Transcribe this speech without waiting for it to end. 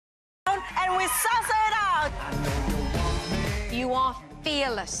and we suss it out. You are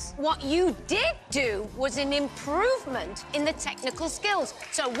fearless. What you did do was an improvement in the technical skills,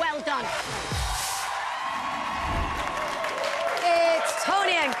 so well done. It's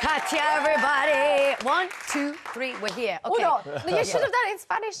Tony and Katya, everybody. 1, 2, 3, we're here. Okay. Uno. You should have done it in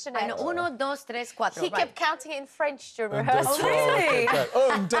Spanish, Janette. I know. 1, 2, 3, 4. He kept counting it in French during Un, rehearsal. deux, Really?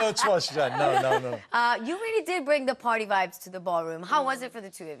 Un, deux, trois, she said. No. You really did bring the party vibes to the ballroom. How was it for the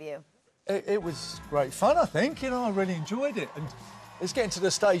two of you? It was great fun, I think. You know, I really enjoyed it. And it's getting to the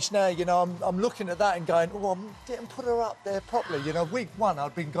stage now, you know, I'm looking at that and going, oh, I didn't put her up there properly. You know, week 1,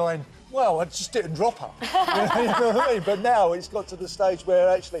 I'd been going, well, I just didn't drop her. You know what I mean? But now it's got to the stage where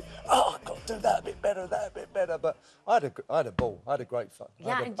actually, oh, I've got to do that a bit better, that a bit better. But I had a ball. I had a great fun.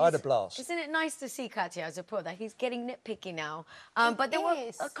 Yeah, I had a blast. Isn't it nice to see Katya as a pro that he's getting nitpicky now? But there were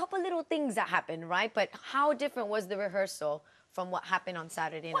a couple little things that happened, right? But how different was the rehearsal from what happened on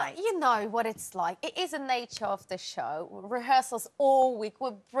Saturday night? You know what it's like. It is the nature of the show. Rehearsals all week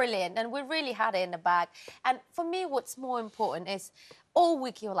were brilliant, and we really had it in the bag. And for me, what's more important is all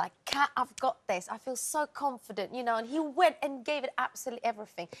week you were like, Kat, I've got this. I feel so confident, you know. And he went and gave it absolutely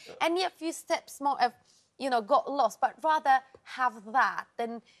everything. And yet a few steps more have, you know, got lost. But rather have that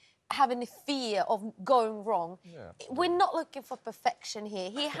than having a fear of going wrong. Yeah. We're not looking for perfection here.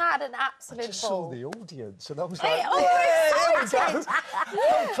 He had an absolute I just ball. saw the audience and I was like, oh, yeah, here we go.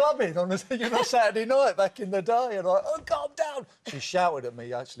 I'm clubbing on a Saturday night back in the day, and I'm like, oh, calm down. She shouted at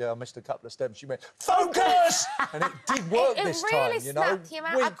me, actually, I missed a couple of steps. She went, focus! And it did work this time, you know. It really snapped him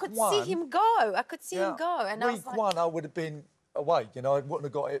out. I could see him go. I could see him go. And week 1, I would have been away, you know, I wouldn't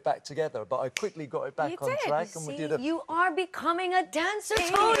have got it back together, but I quickly got it back on track. And we did You are becoming a dancer,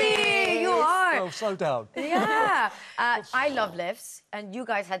 Tony! You are! Oh, slow down. Yeah. I love lifts, and you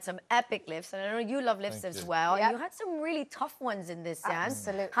guys had some epic lifts, and I know you love lifts as well. Yep. And you had some really tough ones in this dance.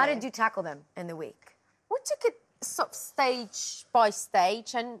 Absolutely. How did you tackle them in the week? We took it sort of stage by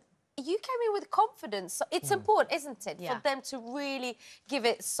stage, and you came in with confidence. So it's important, isn't it, for them to really give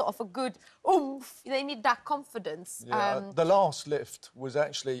it sort of a good oomph. They need that confidence. Yeah, the last lift was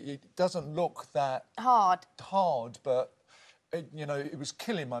actually, it doesn't look that hard, but, you know, it was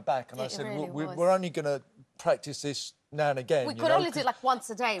killing my back. And I said, really we're only going to practice this now and again. We could only do it like once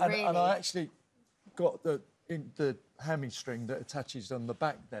a day, really. And I actually got the hamstring that attaches on the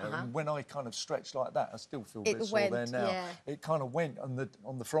back there, and when I kind of stretched like that, I still feel a bit sore there now. Yeah. It kind of went on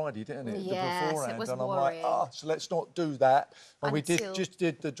the Friday, didn't it? Yes, the beforehand, it was and I'm worrying. like, so let's not do that. And we Until... just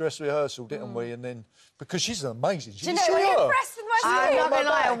did the dress rehearsal, didn't we? And then because she's amazing, she's Janette, were you impressed with my I'm not gonna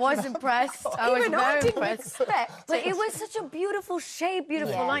lie, I was impressed. I was very impressed. But it was such a beautiful shape,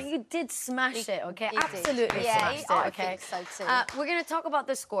 beautiful line. You did smash it, okay? Absolutely smashed it, okay? I think so too. We're gonna talk about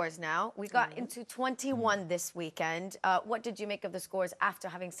the scores now. We got into 21 this weekend. What did you make of the scores after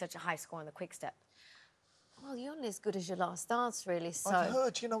having such a high score on the quick step? Well, you're only as good as your last dance, really, so... I've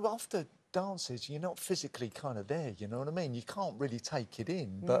heard, you know, after dances, you're not physically kind of there, you know what I mean? You can't really take it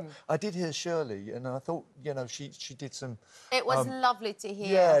in. But I did hear Shirley, and I thought, you know, she did some... It was lovely to hear.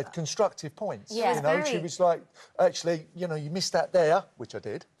 Yeah, constructive points. Yeah. You know, she was like, actually, you know, you missed that there, which I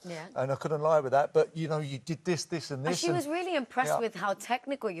did. Yeah. And I couldn't lie with that, but, you know, you did this, and this. And she was really impressed with how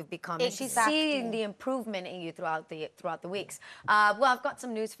technical you've become. And she's seeing the improvement in you throughout the weeks. Well, I've got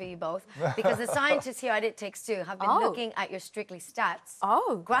some news for you both, because the scientists here at It Takes Two have been looking at your Strictly stats.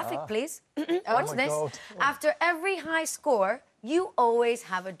 Graphic, please. Watch this. God. After every high score, you always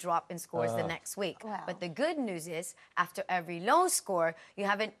have a drop in scores the next week. Wow. But the good news is, after every low score, you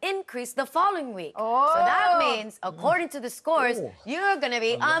have an increase the following week. So that means, according to the scores, you're going to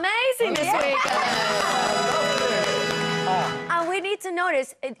be amazing this week. And we need to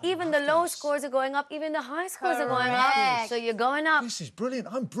notice, even the low scores are going up, even the high scores are going up. So you're going up. This is brilliant.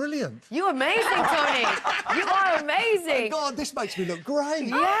 I'm brilliant. You're amazing, Tony. You are amazing. Oh, God, this makes me look great.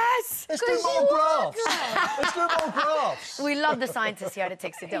 Yes. Let's do more graphs. Let's do more graphs. We love the scientists here at It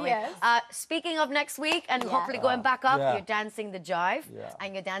Takes Two, don't we? Speaking of next week and hopefully going back up, you're dancing the jive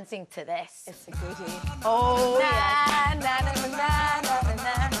and you're dancing to this. It's a goodie. Oh,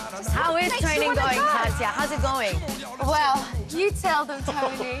 How is training going, Katya? How's it going? Well, you tell them,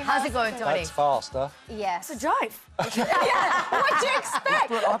 Tony. How's it going, Tony? That's faster. Yes. It's a jive. What do you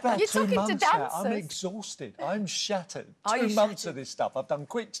expect? I've had You're 2 talking to months now. I'm dancers. exhausted. I'm shattered. Are you 2 months of this stuff. I've done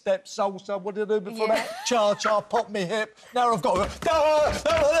quick steps, salsa, what did I do before that? Cha-cha, pop me hip. Now I've got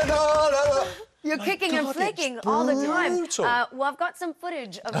to... You're kicking and flicking all the time. Well, I've got some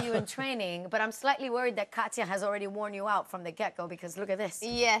footage of you in training, but I'm slightly worried that Katya has already worn you out from the get-go, because look at this.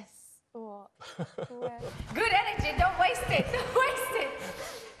 Yes. What? Good energy, don't waste it. Don't waste it.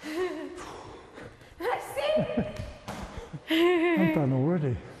 That's it. I'm done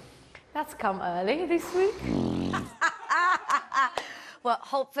already. That's come early this week. Well,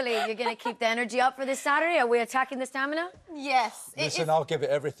 hopefully you're going to keep the energy up for this Saturday. Are we attacking the stamina? Yes. Listen, I'll give it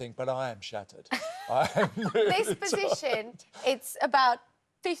everything, but I am shattered. I am really This position, it's about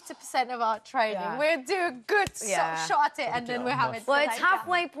 50% of our training. Yeah. We're doing good shot at it, and then we're having. Well, it's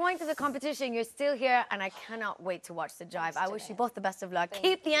halfway point of the competition. You're still here, and I cannot wait to watch the drive. I wish you both the best of luck.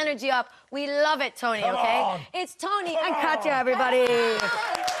 Keep the energy up. We love it, Tony, okay? It's Tony and Katya, everybody.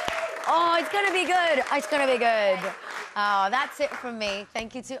 Oh, it's going to be good. It's going to be good. Oh, that's it from me.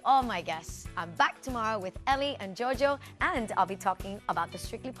 Thank you to all my guests. I'm back tomorrow with Ellie and Jojo, and I'll be talking about the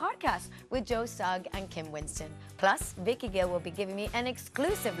Strictly podcast with Joe Sugg and Kim Winston. Plus, Vicky Gill will be giving me an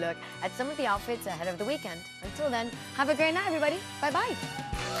exclusive look at some of the outfits ahead of the weekend. Until then, have a great night, everybody. Bye-bye.